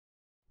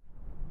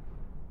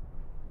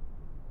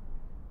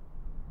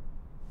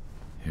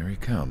Here he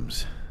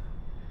comes.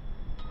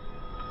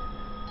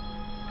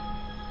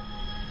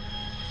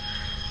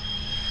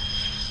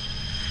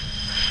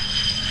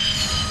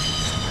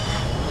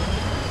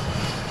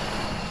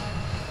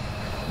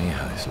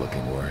 Mihai's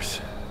looking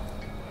worse.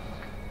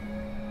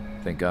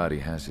 Thank God he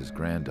has his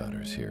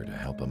granddaughters here to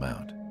help him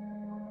out.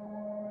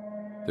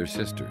 They're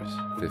sisters,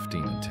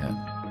 15 and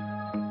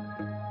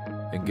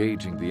 10.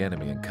 Engaging the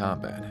enemy in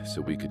combat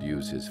so we could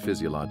use his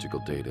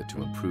physiological data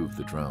to improve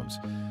the drones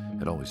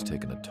had always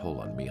taken a toll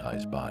on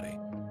Mihai's body.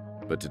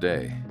 But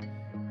today,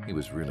 he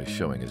was really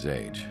showing his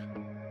age.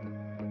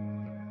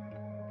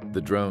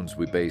 The drones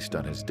we based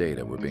on his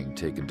data were being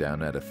taken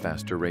down at a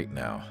faster rate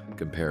now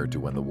compared to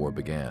when the war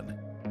began.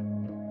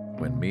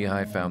 When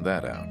Mihai found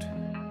that out,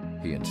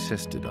 he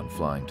insisted on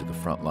flying to the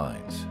front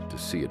lines to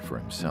see it for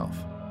himself.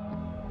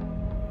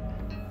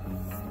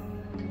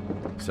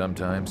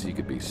 Sometimes he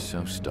could be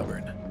so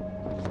stubborn.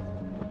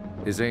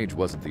 His age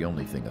wasn't the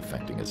only thing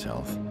affecting his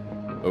health.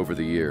 Over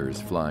the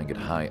years, flying at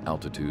high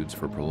altitudes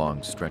for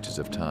prolonged stretches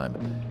of time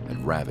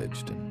had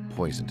ravaged and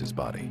poisoned his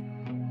body.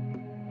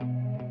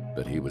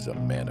 But he was a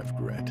man of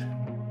grit.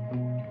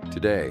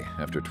 Today,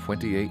 after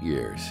 28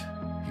 years,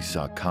 he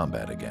saw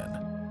combat again.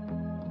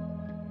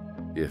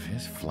 If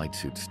his flight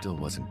suit still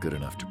wasn't good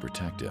enough to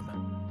protect him,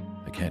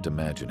 I can't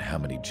imagine how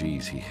many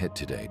G's he hit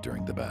today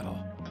during the battle.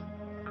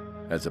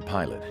 As a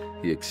pilot,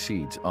 he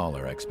exceeds all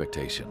our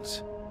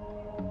expectations.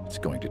 It's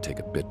going to take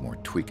a bit more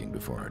tweaking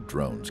before our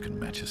drones can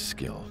match his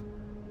skill.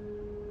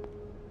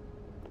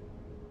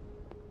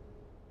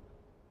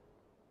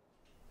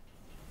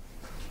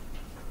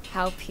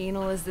 How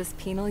penal is this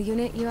penal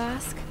unit, you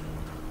ask?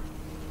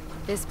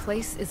 This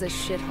place is a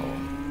shithole.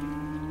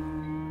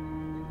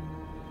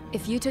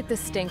 If you took the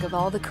stink of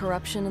all the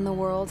corruption in the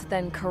world,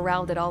 then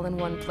corralled it all in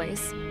one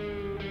place,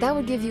 that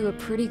would give you a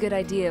pretty good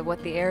idea of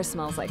what the air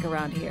smells like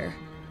around here.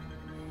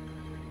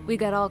 We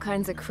got all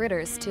kinds of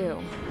critters,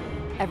 too.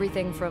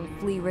 Everything from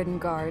flea-ridden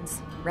guards,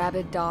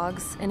 rabid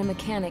dogs, and a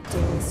mechanic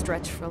doing the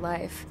stretch for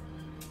life.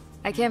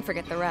 I can't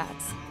forget the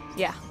rats.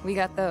 Yeah, we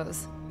got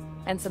those.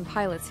 And some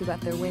pilots who got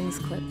their wings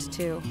clipped,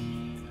 too.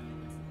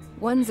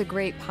 One's a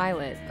great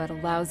pilot, but a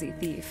lousy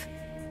thief.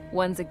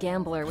 One's a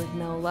gambler with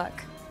no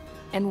luck.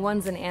 And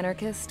one's an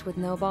anarchist with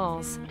no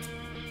balls.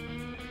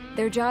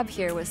 Their job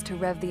here was to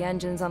rev the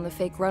engines on the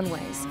fake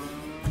runways.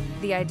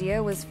 The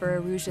idea was for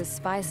Aruja's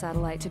spy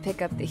satellite to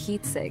pick up the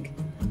heat sig.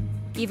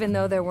 Even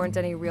though there weren't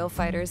any real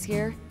fighters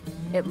here,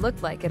 it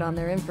looked like it on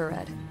their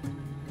infrared.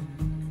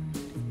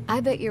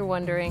 I bet you're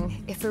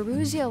wondering, if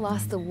Aruja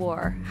lost the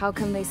war, how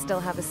come they still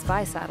have a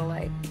spy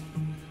satellite?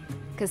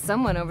 Because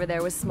someone over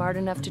there was smart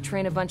enough to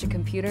train a bunch of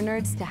computer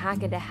nerds to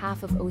hack into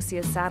half of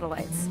Osia's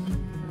satellites.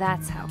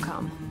 That's how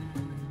come.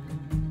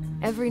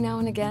 Every now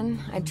and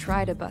again, I'd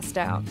try to bust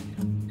out.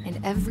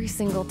 And every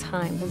single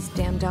time, those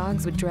damn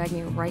dogs would drag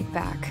me right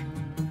back.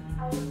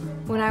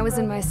 When I was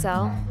in my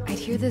cell, I'd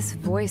hear this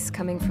voice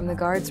coming from the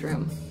guards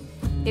room.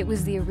 It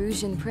was the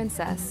Erusian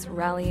princess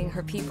rallying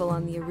her people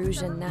on the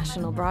Erusian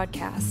national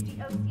broadcast.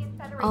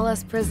 All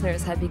us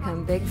prisoners had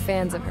become big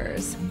fans of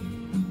hers.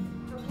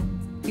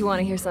 You want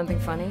to hear something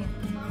funny?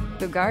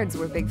 The guards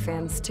were big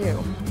fans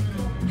too.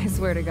 I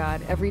swear to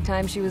God, every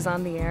time she was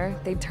on the air,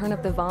 they'd turn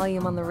up the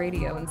volume on the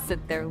radio and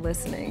sit there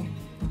listening.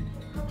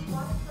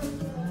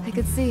 I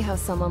could see how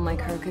someone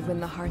like her could win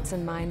the hearts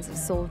and minds of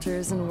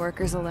soldiers and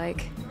workers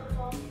alike.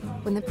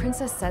 When the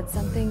princess said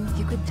something,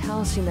 you could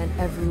tell she meant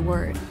every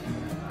word.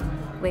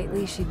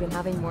 Lately, she'd been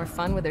having more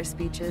fun with her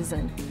speeches,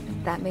 and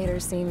that made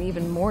her seem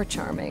even more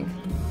charming.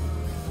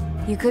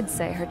 You could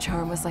say her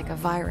charm was like a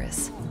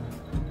virus.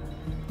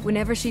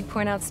 Whenever she'd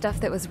point out stuff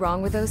that was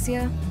wrong with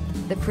Osia,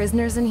 the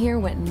prisoners in here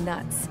went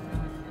nuts.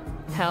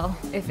 Hell,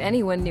 if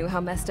anyone knew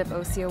how messed up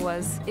Osia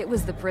was, it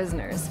was the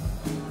prisoners.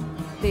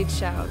 They'd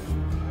shout,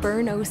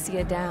 "Burn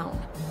Osia down."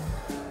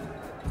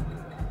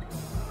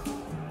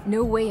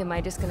 No way am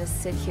I just gonna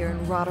sit here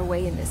and rot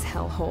away in this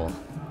hellhole.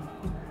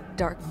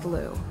 Dark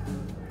blue.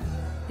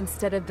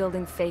 Instead of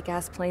building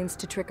fake-ass planes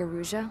to trick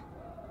Aruja,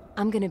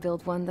 I'm gonna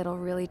build one that'll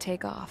really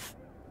take off.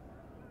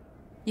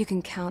 You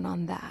can count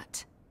on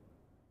that.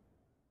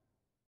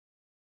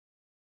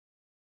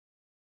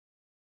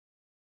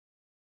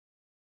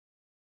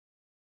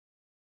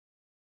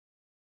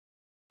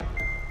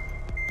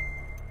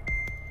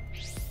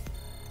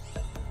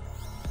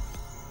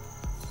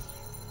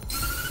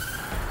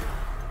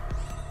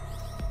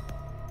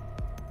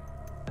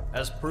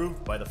 As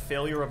proved by the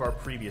failure of our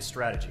previous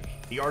strategy,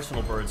 the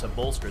Arsenal birds have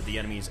bolstered the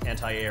enemy's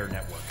anti-air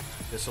network.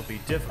 This will be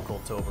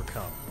difficult to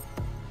overcome.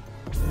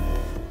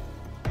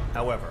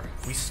 However,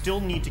 we still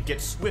need to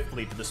get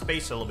swiftly to the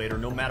space elevator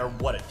no matter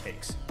what it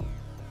takes.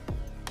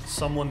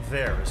 Someone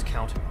there is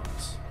counting on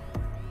us.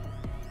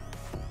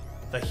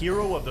 The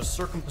hero of the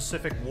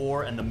Circum-Pacific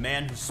War and the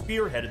man who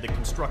spearheaded the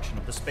construction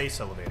of the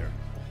space elevator.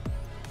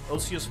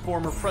 Osia's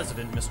former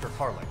president, Mr.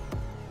 Harling.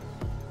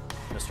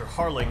 Mr.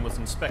 Harling was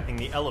inspecting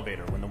the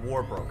elevator when the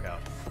war broke out.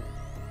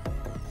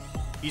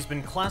 He's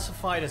been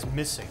classified as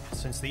missing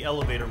since the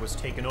elevator was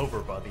taken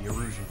over by the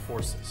Erusian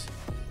forces.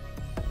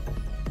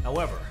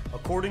 However,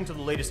 according to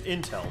the latest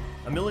intel,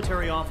 a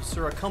military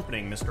officer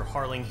accompanying Mr.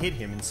 Harling hid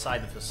him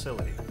inside the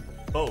facility.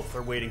 Both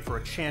are waiting for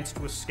a chance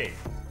to escape.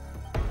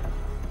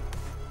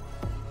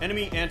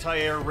 Enemy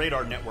anti-air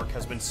radar network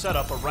has been set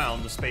up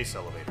around the space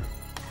elevator.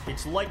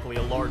 It's likely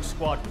a large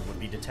squadron would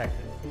be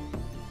detected.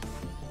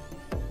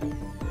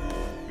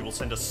 We will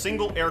send a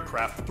single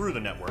aircraft through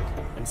the network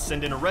and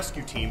send in a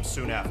rescue team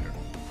soon after.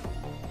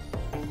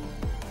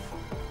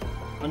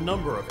 A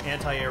number of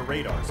anti-air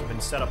radars have been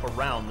set up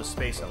around the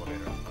space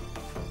elevator.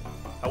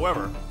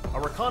 However,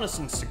 our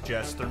reconnaissance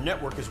suggests their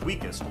network is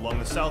weakest along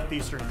the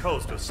southeastern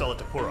coast of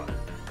Selatapura,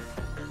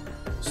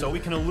 so we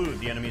can elude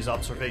the enemy's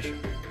observation.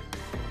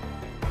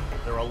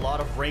 There are a lot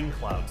of rain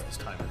clouds this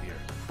time of year.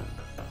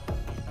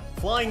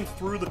 Flying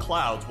through the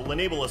clouds will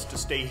enable us to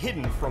stay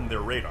hidden from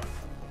their radar.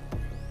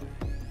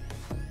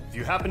 If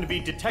you happen to be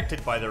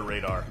detected by their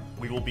radar,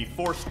 we will be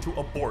forced to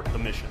abort the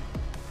mission.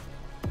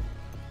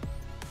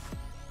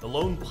 The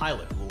lone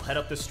pilot will head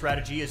up this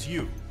strategy as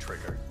you,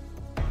 Trigger.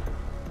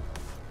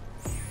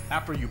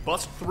 After you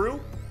bust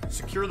through,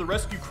 secure the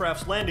rescue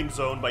craft's landing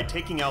zone by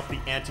taking out the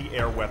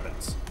anti-air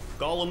weapons.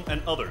 Gollum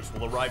and others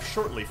will arrive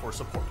shortly for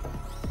support.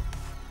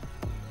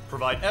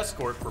 Provide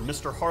escort for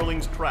Mr.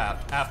 Harling's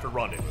craft after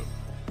rendezvous.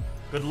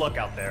 Good luck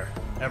out there,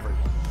 everyone.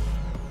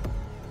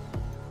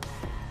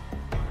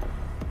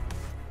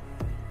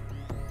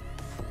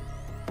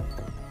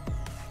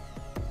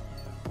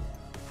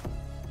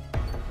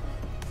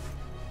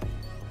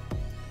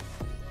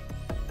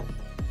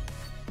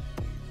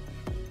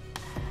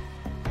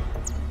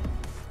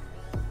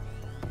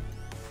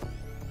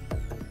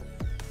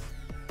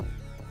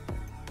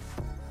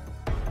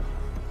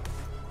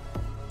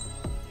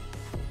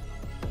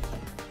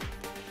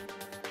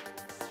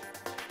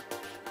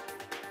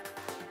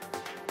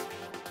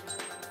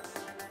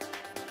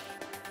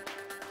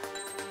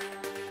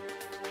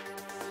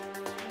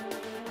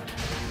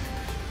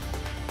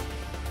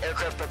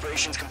 Aircraft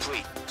preparations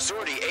complete.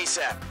 Sortie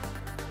ASAP.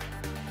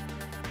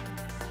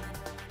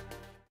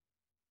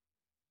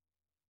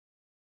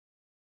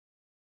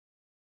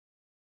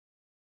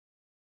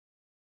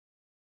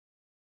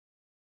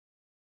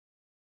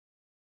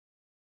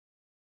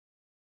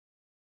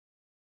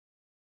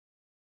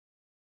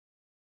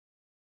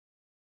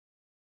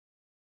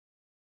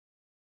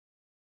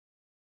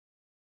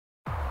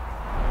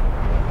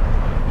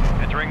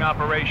 Entering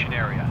operation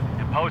area.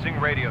 Imposing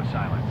radio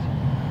silence.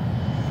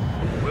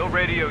 We'll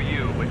radio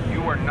you, but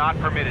you are not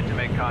permitted to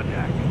make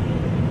contact.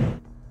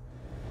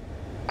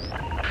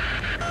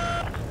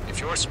 If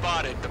you're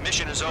spotted, the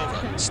mission is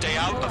over. Stay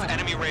out of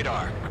enemy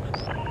radar.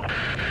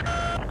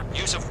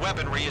 Use of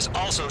weaponry is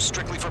also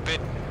strictly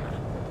forbidden.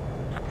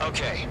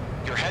 Okay,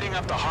 you're heading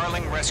up the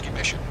Harling rescue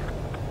mission.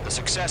 The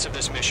success of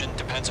this mission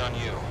depends on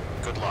you.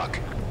 Good luck.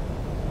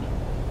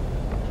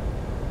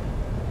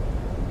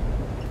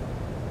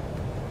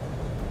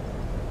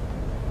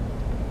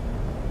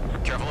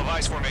 Careful of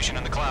ice formation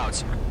in the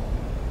clouds.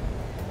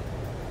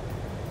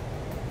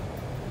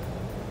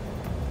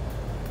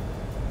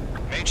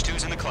 Mage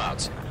 2's in the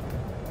clouds.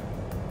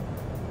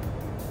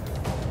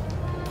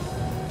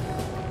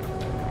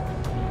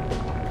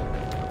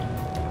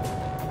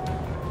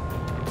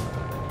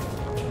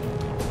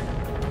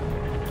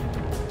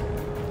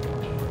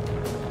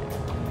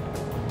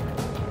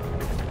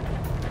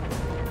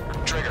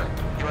 Trigger,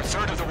 you're a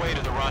third of the way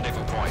to the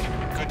rendezvous point.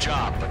 Good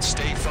job, but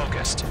stay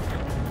focused.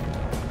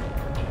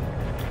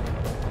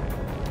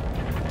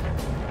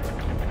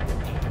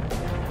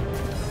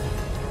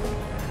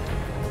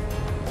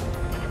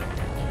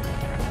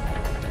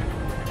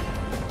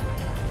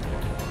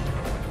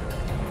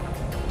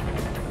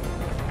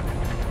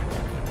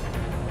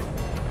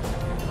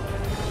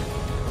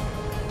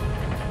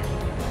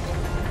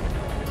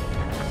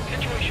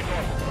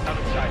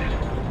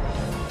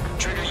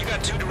 Trigger, you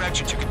got two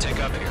directions you can take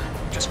up here.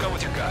 Just go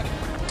with your gut.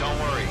 Don't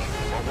worry,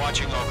 we're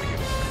watching over you.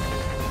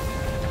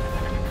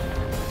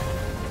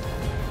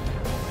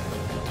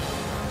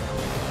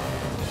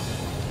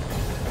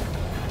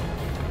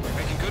 You're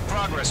making good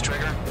progress,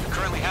 Trigger. You're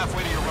currently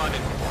halfway to your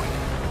rendezvous point.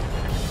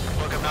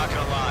 Look, I'm not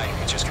gonna lie.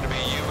 It's just gonna be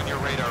you and your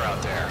radar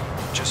out there.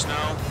 Just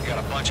know, you got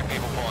a bunch of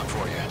people pulling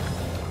for you.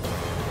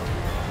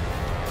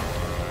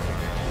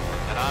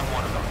 And I'm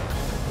one of them.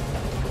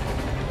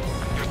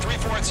 You're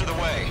 3/4 of the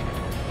way.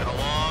 Been a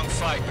long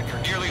fight, but you're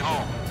nearly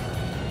home.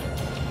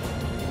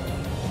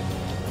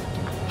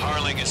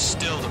 Harling is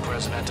still the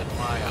president in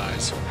my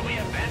eyes. He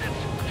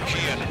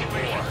ended the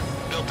war,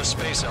 built the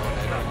space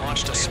elevator, and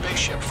launched a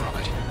spaceship from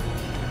it.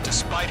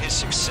 Despite his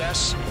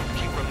success,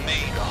 he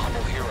remained a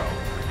humble hero.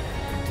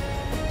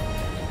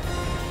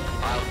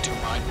 I'll do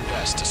my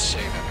best to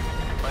save him.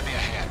 Lend me a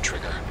hand,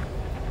 Trigger.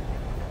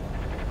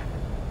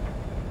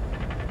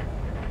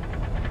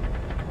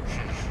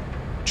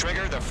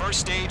 Trigger, the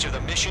first stage of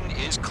the mission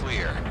is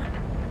clear.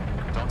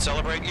 Don't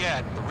celebrate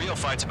yet. The real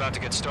fight's about to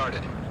get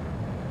started.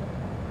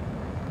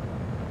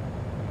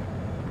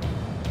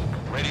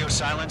 Radio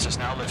silence is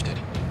now lifted.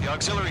 The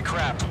auxiliary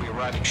craft will be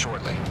arriving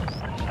shortly.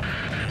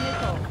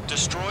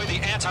 Destroy the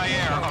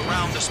anti-air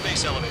around the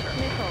space elevator.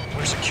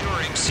 We're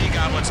securing Sea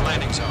Goblin's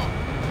landing zone.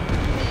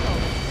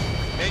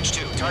 Page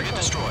 2, target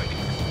destroyed.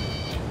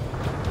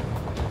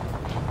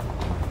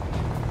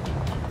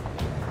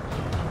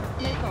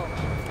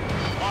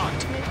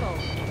 Locked.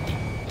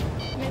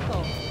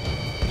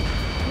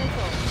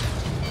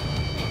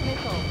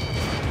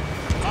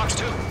 Fox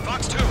 2,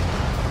 Fox 2.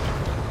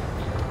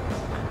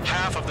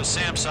 Half of the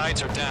SAM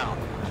sites are down.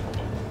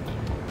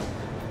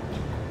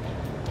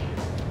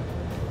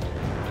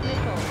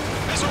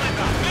 Missile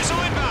inbound,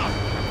 missile inbound.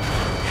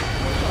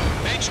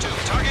 Page 2,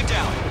 target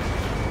down.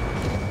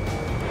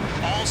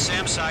 All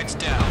SAM sites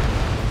down.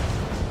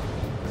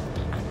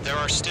 There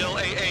are still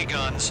AA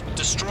guns.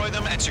 Destroy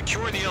them and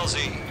secure the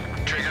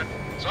LZ. Trigger,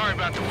 sorry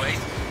about the wait.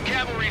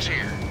 Cavalry's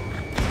here.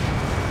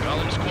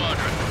 Column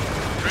Squadron.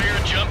 Trigger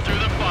jumped through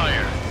the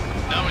fire.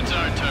 Now it's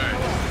our turn.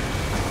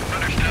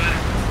 Understood.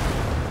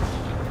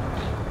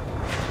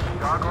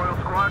 Gargoyle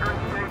Squadron,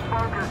 stay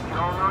focused. You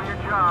all know your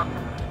job.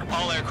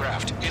 All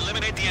aircraft,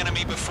 eliminate the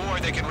enemy before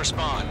they can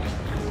respond.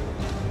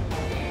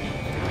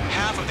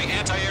 Half of the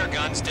anti-air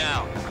guns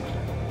down.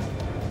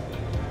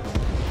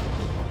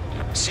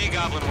 Sea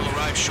Goblin will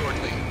arrive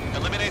shortly.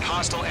 Eliminate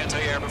hostile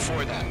anti-air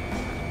before that.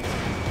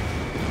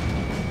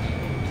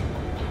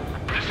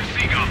 This is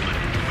Sea Goblin.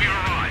 We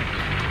arrived.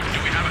 Do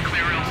we have a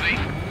clear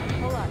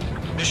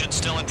LZ? Mission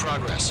still in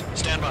progress.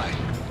 Stand by.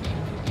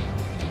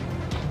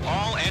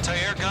 All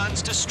anti-air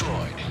guns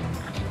destroyed.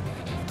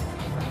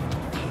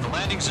 The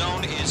landing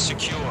zone is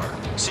secure.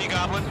 Sea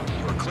Goblin,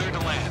 you are cleared to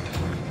land.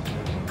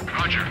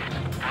 Roger.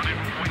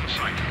 Rendezvous point in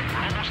sight.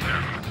 We're almost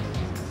there.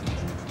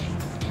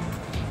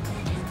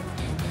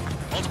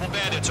 Multiple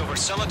bandits over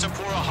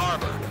Selatapura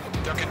Harbor.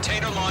 They're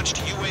container-launched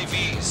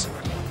UAVs.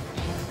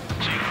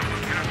 Sea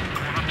Goblin, careful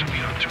going up to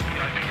meet on 2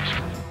 VIPs.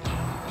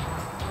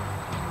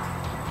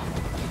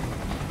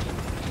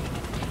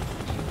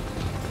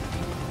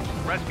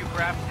 Rescue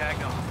craft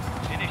tagged on.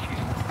 Initiate.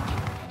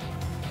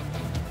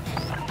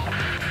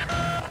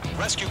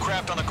 Rescue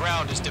craft on the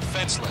ground is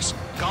defenseless.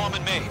 Gollum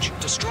and Mage,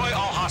 destroy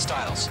all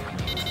hostiles.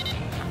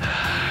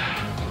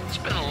 It's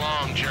been a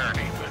long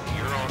journey, but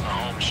you're on the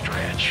home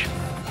stretch.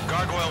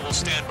 Gargoyle will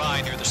stand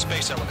by near the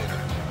space elevator.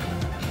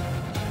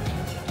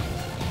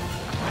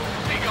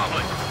 Sea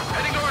Goblin,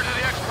 heading over to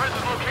the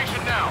ex-president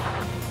location now.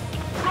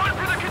 Run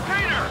for the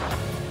container!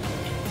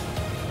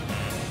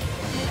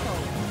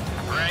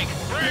 Break,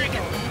 break!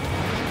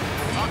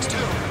 Fox 2.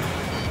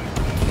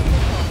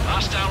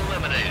 Hostile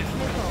eliminated.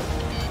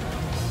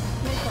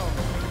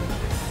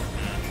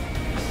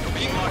 You're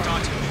being locked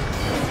onto.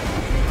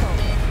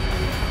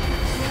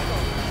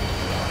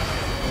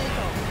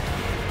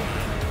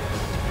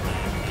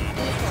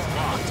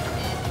 Locked.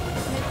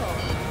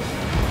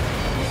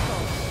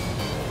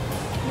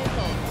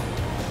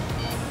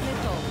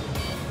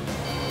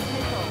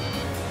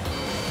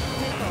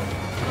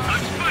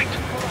 Let's fight!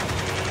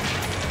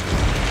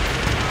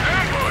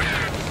 Ambush!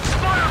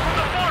 Fire from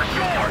the far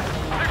shore!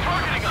 They're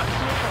targeting us!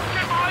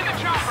 Get behind the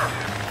chopper!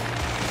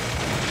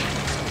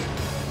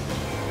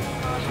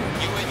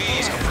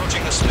 UAVs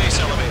approaching the space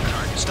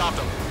elevator. Stop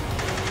them.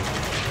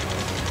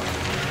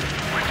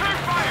 Return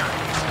fire!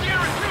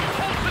 Sierra 2,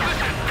 hold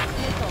position!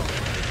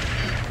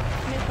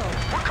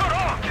 We're cut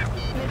off!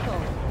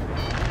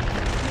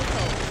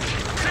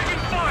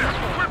 Taking fire!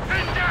 We're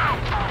pinned down!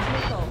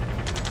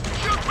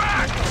 Shoot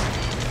back!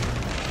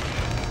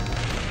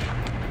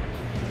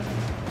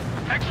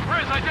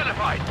 Express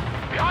identified!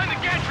 Behind the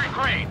gantry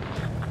crane!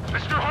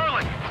 Mr.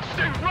 Harlan,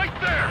 stay right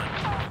there!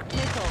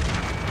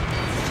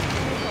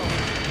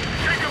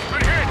 Jacob's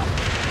been hit!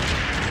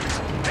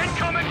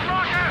 Incoming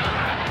rocket!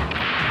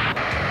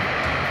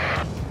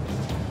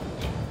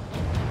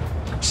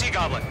 Sea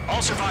Goblin,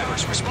 all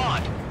survivors,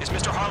 respond. Is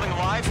Mr. Harling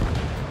alive?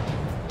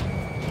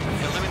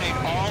 Eliminate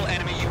all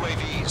enemy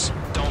UAVs.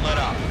 Don't let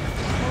up.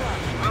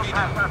 We'll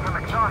pass out some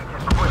exhaustion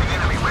before the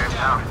enemy wears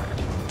out.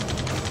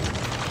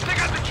 They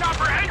got the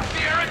chopper and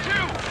Sierra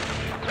too!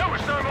 That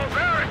was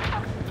thermobaric!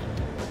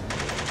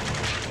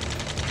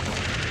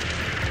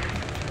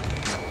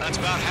 That's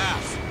about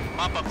half.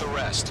 Mop up the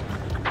rest.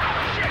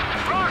 Shit!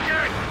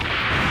 Rocket!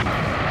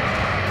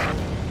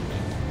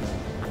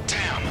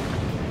 Damn.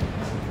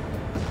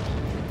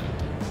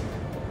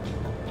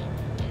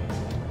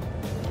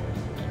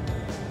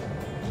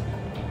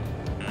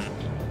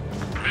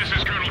 This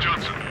is Colonel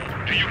Johnson.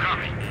 Do you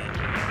copy?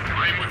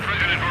 I am with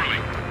President Harley.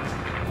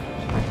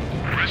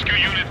 Rescue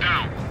unit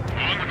down,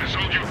 along with the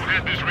soldier who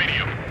had this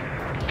radio.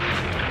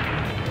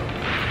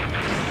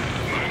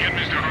 We'll get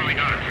Mr. Harley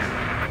out of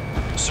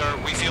here. Sir,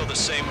 we feel the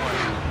same way.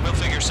 We'll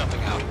figure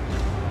something out.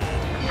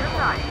 Good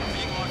night.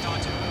 Being locked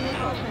onto.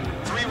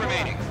 3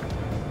 remaining.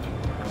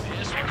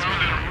 We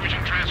found an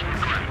emerging transport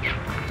crash.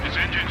 Its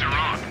engines are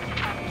on.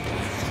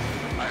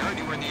 I heard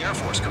you were in the Air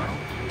Force, Colonel.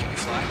 Can you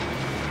fly?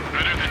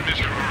 Better than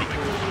Mr.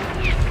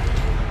 Harley.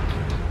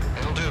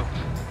 It'll do.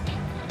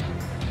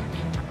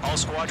 All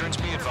squadrons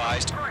be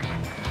advised.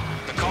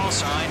 The call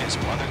sign is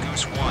Mother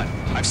Goose 1.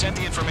 I've sent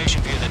the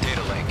information via the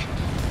data link.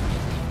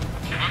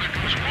 Mother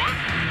Goose 1?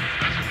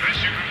 That's the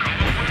best you can come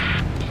up with?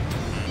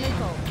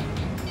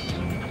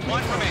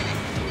 1 remaining.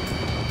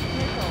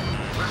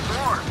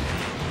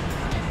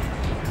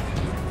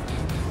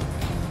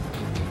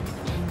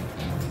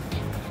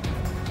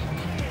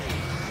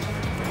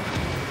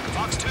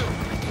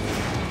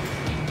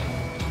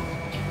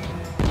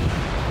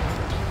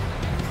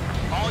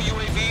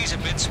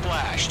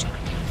 splashed.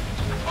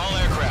 All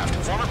aircraft,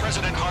 former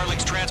President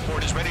Harling's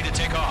transport is ready to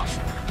take off.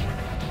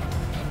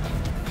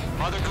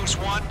 Mother Goose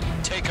 1,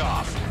 take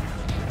off.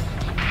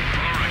 All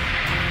right.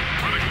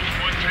 Mother Goose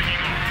 1 taking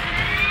off.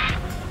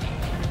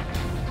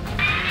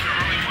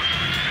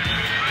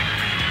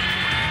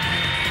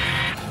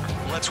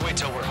 Let's wait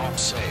till we're home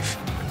safe.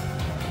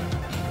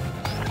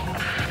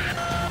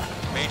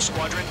 Mage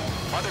Squadron,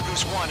 Mother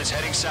Goose 1 is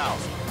heading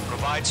south.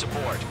 Provide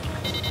support.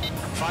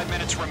 5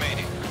 minutes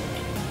remaining.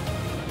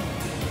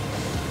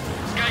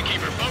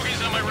 Skykeeper,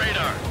 bogey's on my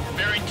radar.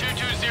 Bearing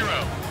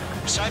 220.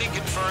 Sighting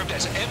confirmed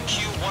as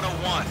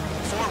MQ-101,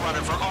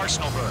 forerunner for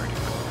Arsenal Bird.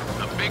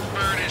 A big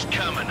bird is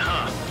coming,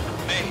 huh?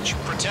 Mage,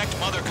 protect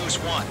Mother Goose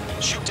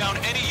 1. Shoot down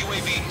any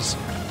UAVs.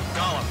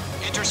 Gollum,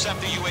 intercept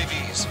the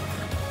UAVs.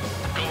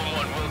 Golem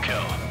 1 will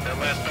kill. That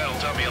last battle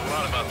taught me a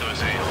lot about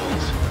those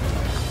a-holes.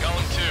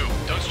 Golem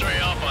 2, don't stray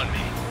off on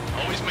me.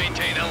 Always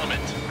maintain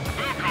element.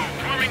 Wilco,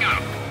 forming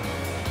up.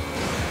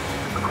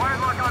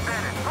 Acquired lock on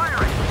bandit.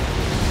 Firing!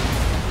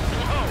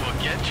 Whoa,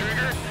 again,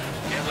 Trigger?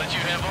 Can't let you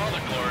have all the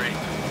glory.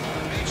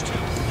 Mage 2,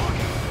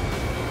 walking.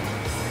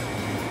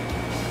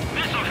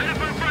 Missile headed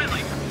for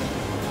friendly.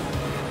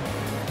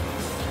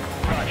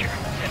 Roger.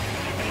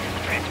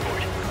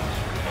 Transport.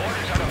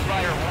 Orders on the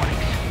flyer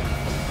warnings.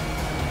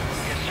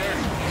 Yes, sir.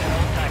 He's an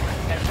old-timer.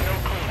 Has no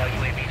clue how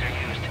UAVs are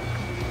used.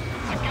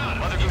 I got it.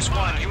 Mother Goose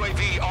 1,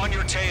 UAV on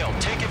your tail.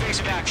 Take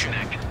evasive action. I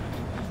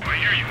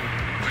hear you,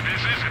 but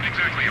this isn't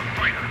exactly a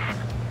fighter.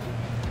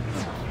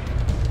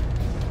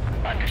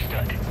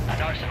 Understood.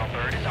 An Arsenal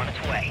Bird is on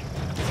its way.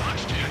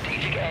 Launch 2.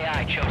 Strategic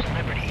AI chose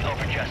liberty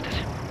over justice.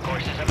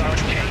 Courses have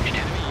already changed.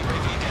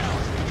 UAV down.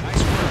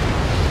 Nice work.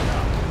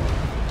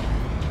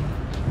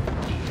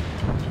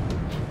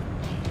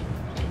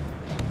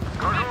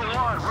 Gargoyle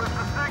 1, where's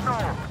the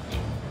signal?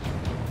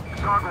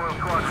 Gargoyle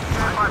Squadron,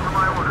 stand by for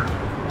my orders.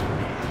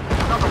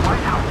 It's not the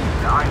White House.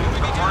 I need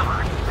the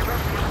armor. They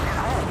won't be able to get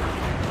home.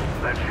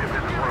 That ship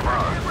isn't one of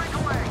ours.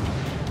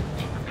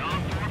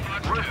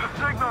 Where's the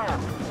signal?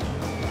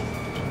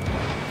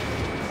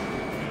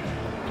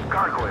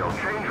 Gargoyle,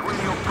 change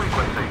radio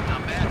frequency.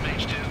 Not bad,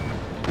 Mage 2.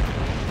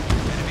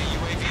 Enemy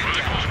UAV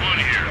Mother down. Goose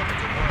 1 here.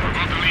 We're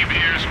about to leave the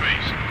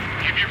airspace.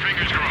 Keep your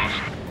fingers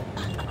crossed.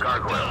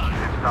 Gargoyle,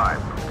 it's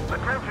time.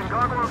 Attention,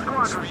 Gargoyle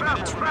Squadron, 3 babble,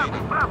 minutes babble,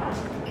 remaining. babble.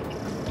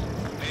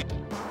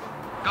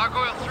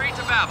 Gargoyle 3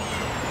 to Babel.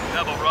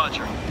 Double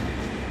Roger.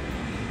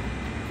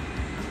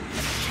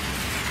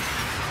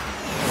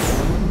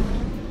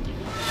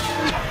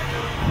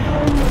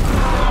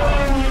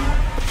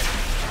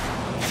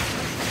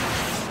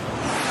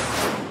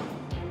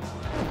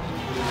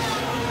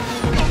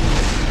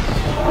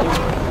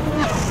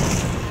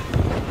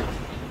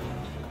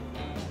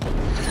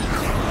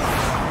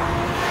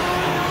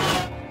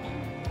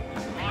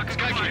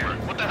 Skykeeper,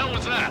 what the hell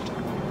was that?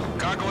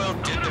 Gargoyle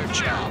did their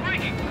job. I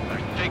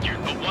figured,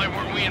 but why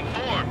weren't we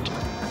informed?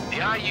 The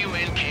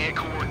IUN can't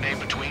coordinate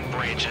between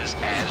branches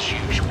as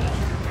usual.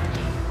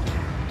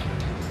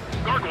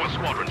 Gargoyle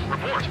Squadron,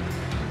 report.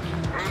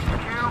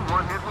 HQ,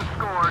 one hit was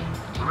scored.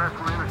 The rest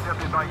were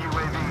intercepted by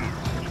UAVs.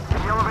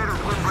 The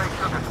elevator's windbreak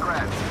took a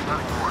scratch.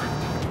 Nothing more.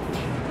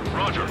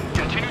 Roger,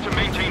 continue to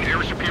maintain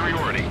air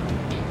superiority.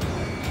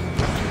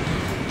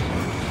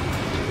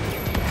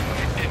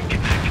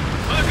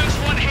 Mother Goose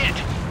 1 hit!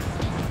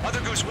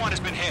 Mother Goose 1 has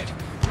been hit.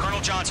 Colonel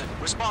Johnson,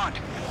 respond.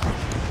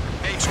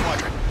 Mage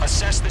Squadron,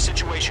 assess the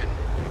situation.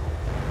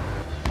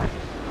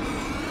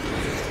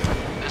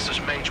 This is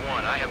Mage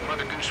 1. I have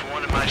Mother Goose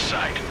 1 in my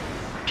sight.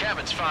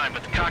 Cabin's fine,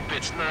 but the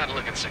cockpit's not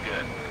looking so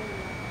good.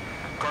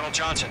 Colonel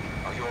Johnson,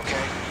 are you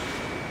okay?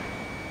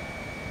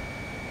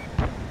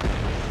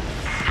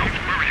 Don't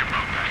worry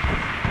about that.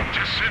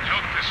 Just send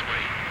help this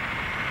way.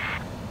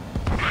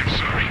 I'm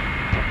sorry.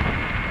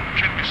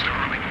 Get Mr.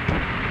 Harling.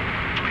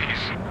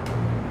 Please.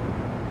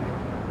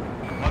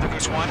 Mother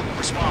Goose 1,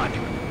 respond.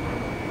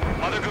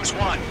 Mother Goose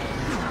 1.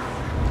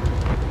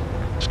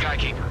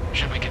 Skykeeper,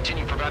 should we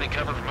continue providing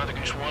cover for Mother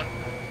Goose 1?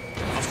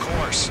 Of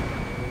course.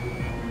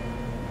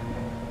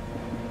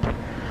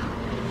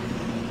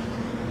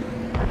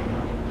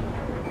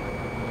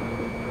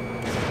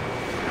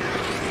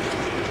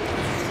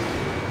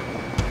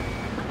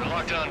 They're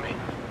locked on me.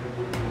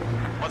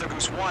 Mother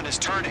Goose 1 is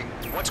turning.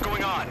 What's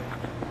going on?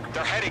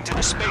 They're heading to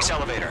the space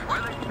elevator. Why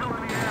are they still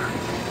in the air?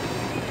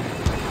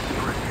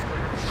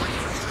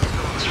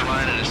 It's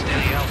flying at a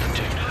steady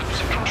altitude.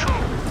 Who's in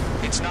control?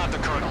 It's not the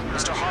Colonel.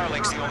 Mr.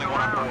 Harling's the only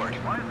one on board.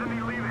 Why isn't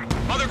he leaving?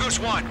 Mother Goose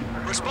 1,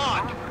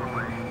 respond.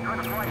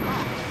 Trying to fly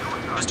home.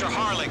 Mr.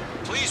 Harling,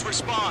 please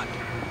respond.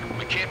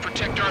 We can't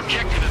protect our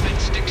objective if it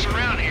sticks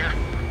around here.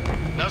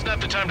 Now's not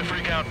the time to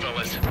freak out,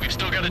 fellas. We've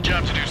still got a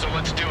job to do, so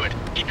let's do it.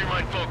 Keep your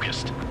mind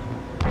focused.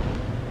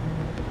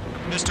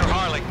 Mr.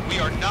 Harling, we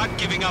are not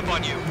giving up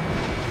on you.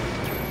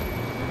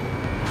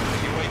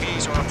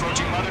 UAVs are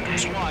approaching Mother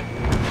Goose 1.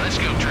 Let's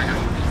go, Trigger.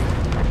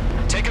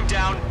 Take him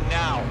down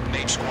now,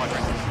 Mage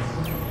Squadron.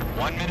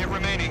 1 minute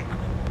remaining.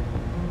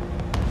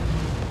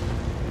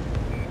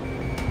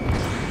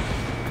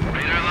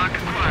 Radar lock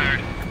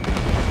acquired.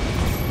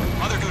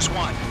 Mother Goose Goose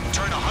 1.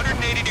 Turn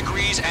 180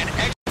 degrees and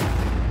exit.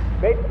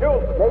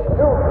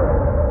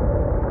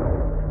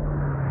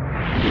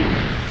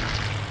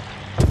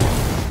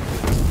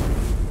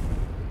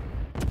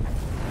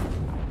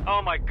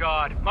 Oh my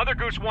god, Mother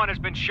Goose 1 has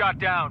been shot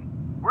down.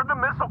 Where'd the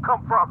missile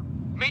come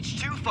from?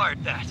 Mage 2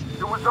 fired that.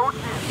 It was OG.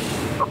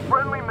 A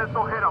friendly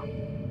missile hit him.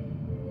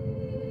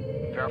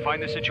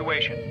 Verifying the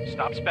situation.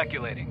 Stop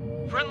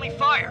speculating. Friendly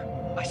fire.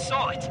 I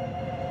saw it.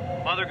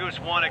 Mother Goose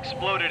 1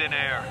 exploded in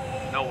air.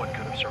 No one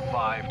could have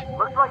survived.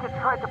 Looks like it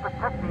tried to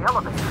protect the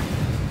elevator.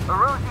 The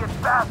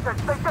Rusian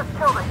bastards, they just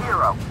killed a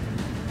hero.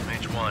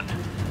 Mage 1.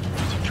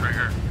 Was it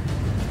Trigger?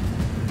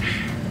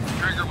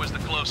 Trigger was the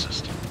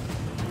closest.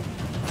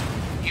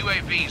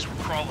 UAVs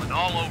were crawling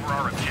all over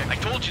our objective. I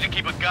told you to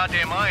keep a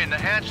goddamn eye on the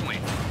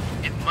hatchling.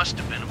 It must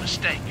have been a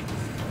mistake.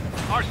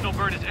 Arsenal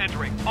bird is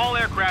entering. All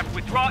aircraft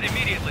withdraw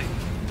immediately.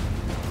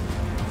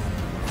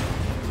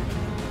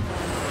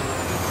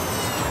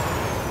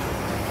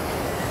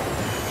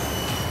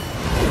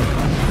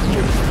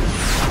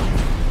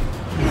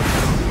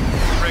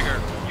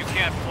 Trigger, you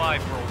can't fly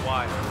for a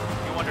while.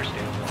 You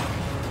understand why.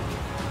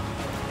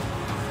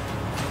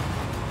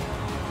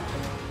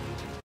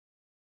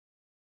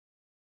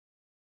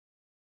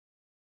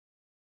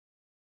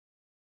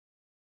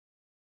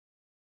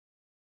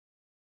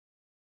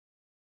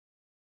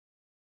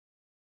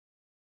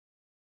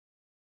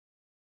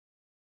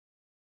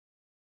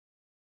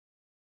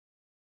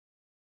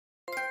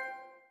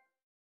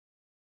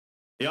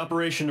 The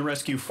operation to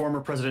rescue former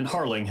President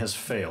Harling has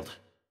failed.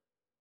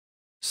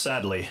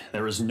 Sadly,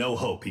 there is no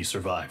hope he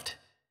survived.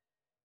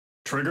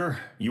 Trigger,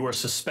 you are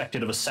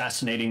suspected of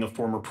assassinating a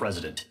former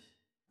president.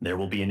 There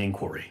will be an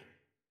inquiry.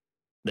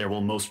 There will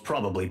most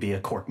probably be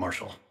a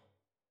court-martial.